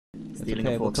stealing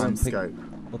a 4x scope.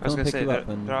 I was going to say that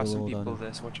there are some people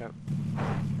there, so watch out.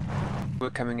 We're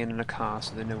coming in a car,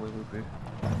 so they know where we'll be.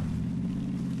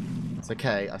 It's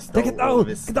okay, I stole Take it all down! of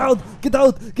his Get stuff. out! Get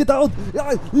out! Get out!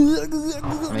 I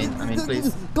mean, please.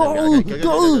 Go!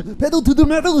 Go! Pedal to the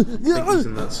metal! I think he's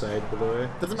on that side, by the way.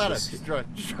 Doesn't matter, just drive.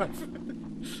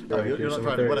 Oh, you're not someone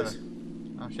driving, there whatever. is.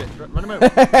 Oh shit, run him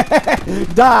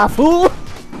over. Die, fool!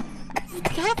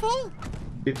 Careful!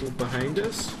 People behind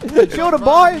us? Shoot him,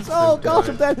 boys! Oh gosh,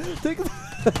 I'm dead! Take it.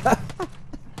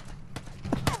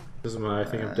 Doesn't matter, I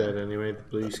think I'm dead anyway. The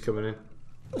blue's coming in.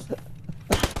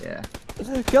 Yeah.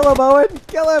 Kill him, Owen!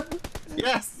 Kill him!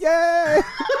 Yes! Yay!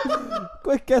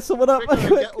 Quick, get someone up! Quick,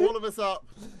 get all of us up.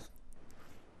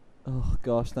 Oh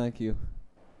gosh, thank you.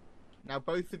 Now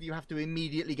both of you have to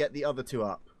immediately get the other two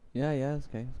up. Yeah, it's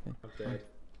okay, it's okay. I'm dead.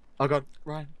 Oh god,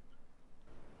 Ryan.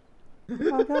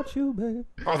 I got you, babe.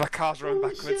 Oh, the car's running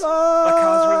backwards. The Oh,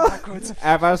 car's running backwards.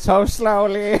 ever so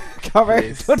slowly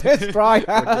coming to destroy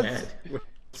We're us. dead.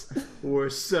 We're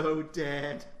so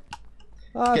dead.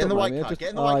 Oh, Get in the don't white mind me, car, just- get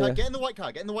in the oh, white car, yeah. get in the white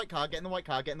car, get in the white car, get in the white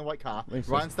car, get in the white car. Wait,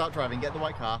 Ryan, start driving, get in the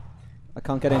white car. I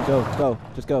can't get in, go,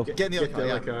 just go. Get in the other Get car, the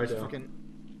yeah. other car, Just Joe. fucking...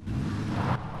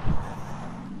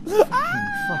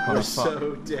 We're fuck.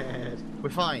 so dead. We're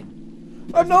fine.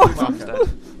 I'm Drive not! to the blue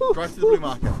marker. Drive to the blue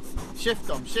marker. Shift,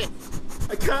 Dom, shift.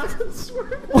 I can't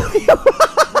swear.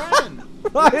 Ryan!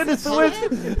 Ryan is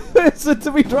listen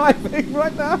to me driving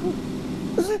right now.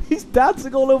 He's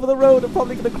dancing all over the road and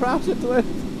probably going to crash into it.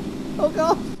 Oh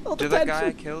god! Oh, the Did that guy I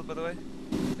tension. killed, by the way?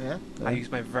 Yeah? I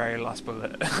used my very last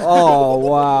bullet. Oh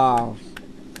wow!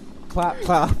 Clap,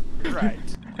 clap. Right.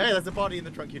 Hey, there's a body in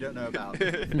the trunk you don't know about.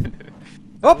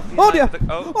 Oh dear!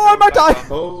 Oh, Oh, I might die!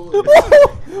 Oh,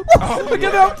 Oh,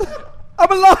 get out!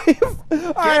 I'm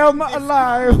alive! I am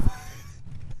alive!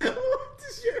 what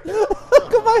is your...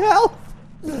 Look at my health!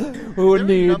 Who Is there a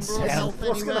needs number of health? health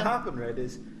What's gonna anywhere? happen, Red,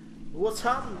 is... What's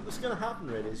gonna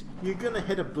happen, Red, is you're gonna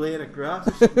hit a blade of grass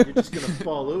or something, you're just gonna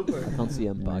fall over. I can't see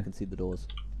him, but I can see the doors.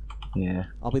 Yeah.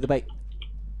 I'll be the bait.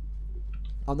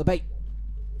 I'm the bait.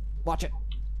 Watch it.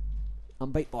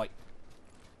 I'm bait boy.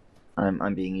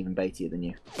 I'm being even baitier than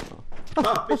you.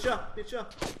 Ah, bitch up, bitch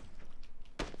up.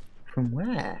 From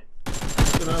where?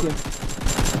 See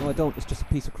him. No, I don't. It's just a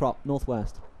piece of crop.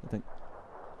 Northwest, I think.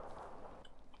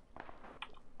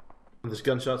 There's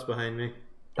gunshots behind me.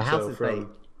 The house So is from- bait.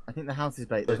 I think the house is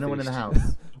bait. There's no one in the house.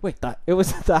 Southeast. Wait, it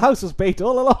was the house was bait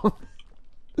all along.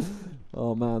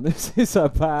 Oh man, this is a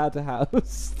bad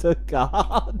house to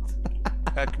guard.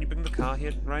 Can you bring the car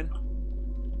here, Ryan?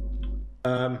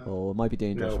 Oh, it might be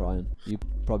dangerous, No. Ryan. You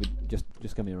probably just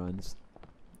come here, Ryan.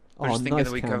 I'm Oh, just thinking nice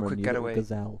that we go Cameron, quick you little getaway.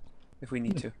 gazelle. If we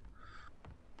need to.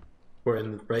 We're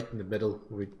right in the middle.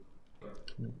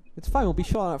 It's fine. We'll be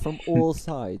shot at from all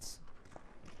sides.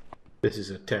 This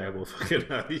is a terrible fucking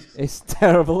house. It's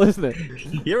terrible, isn't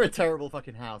it? You're a terrible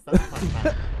fucking house. That's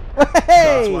fantastic. That's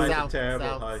Hey! why it's a South, terrible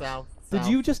south, house. south, Did south.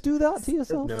 you just do that to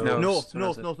yourself? No. No. North,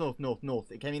 someone north, else north,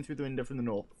 north. It came in through the window from the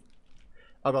north.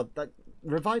 Oh god, that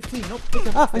revive team, not pick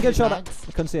up. Ah, I'm extended getting shot at. mags.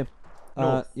 I couldn't see him.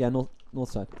 North. Yeah,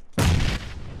 north side.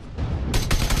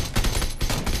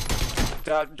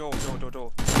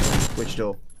 Door. Which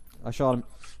door? I shot him.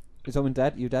 Is Owen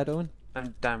dead? You dead, Owen?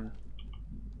 I'm down.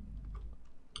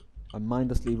 I'm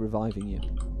mindlessly reviving you.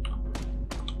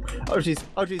 Oh jeez,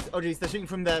 oh jeez, oh jeez, they're shooting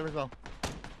from there as well.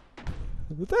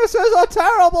 This is a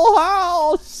terrible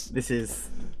house! This is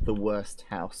the worst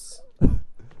house.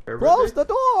 Close the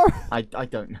door! I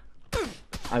don't know.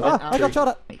 I went out I got shot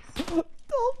at. Nice.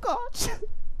 Oh gosh! This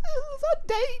is a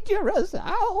dangerous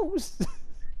house!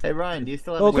 Hey Ryan, do you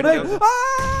still have Oh, a grenade! window.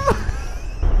 Ah!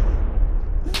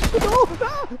 The door!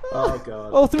 Ah! Oh god.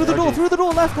 Oh, through the Oh, door, geez. through the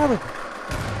door, left, Cameron!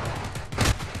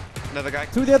 Another guy.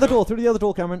 Through the other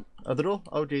door, Cameron. Other door?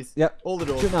 Oh jeez. Yep. All the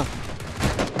doors. Shoot now.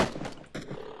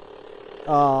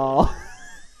 Oh.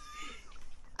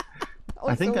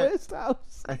 I think the I- worst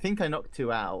house. I think I knocked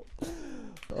two out.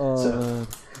 Oh, So- man.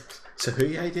 So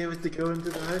whose idea was to go into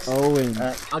the house? Owen.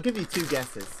 I'll give you two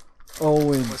guesses.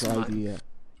 Owen's Wasn't mine. idea.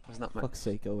 Wasn't that Fuck's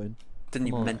sake, Owen. Didn't Come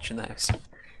even on. mention the house.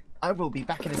 I will be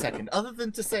back in a second. Other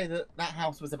than to say that that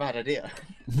house was a bad idea.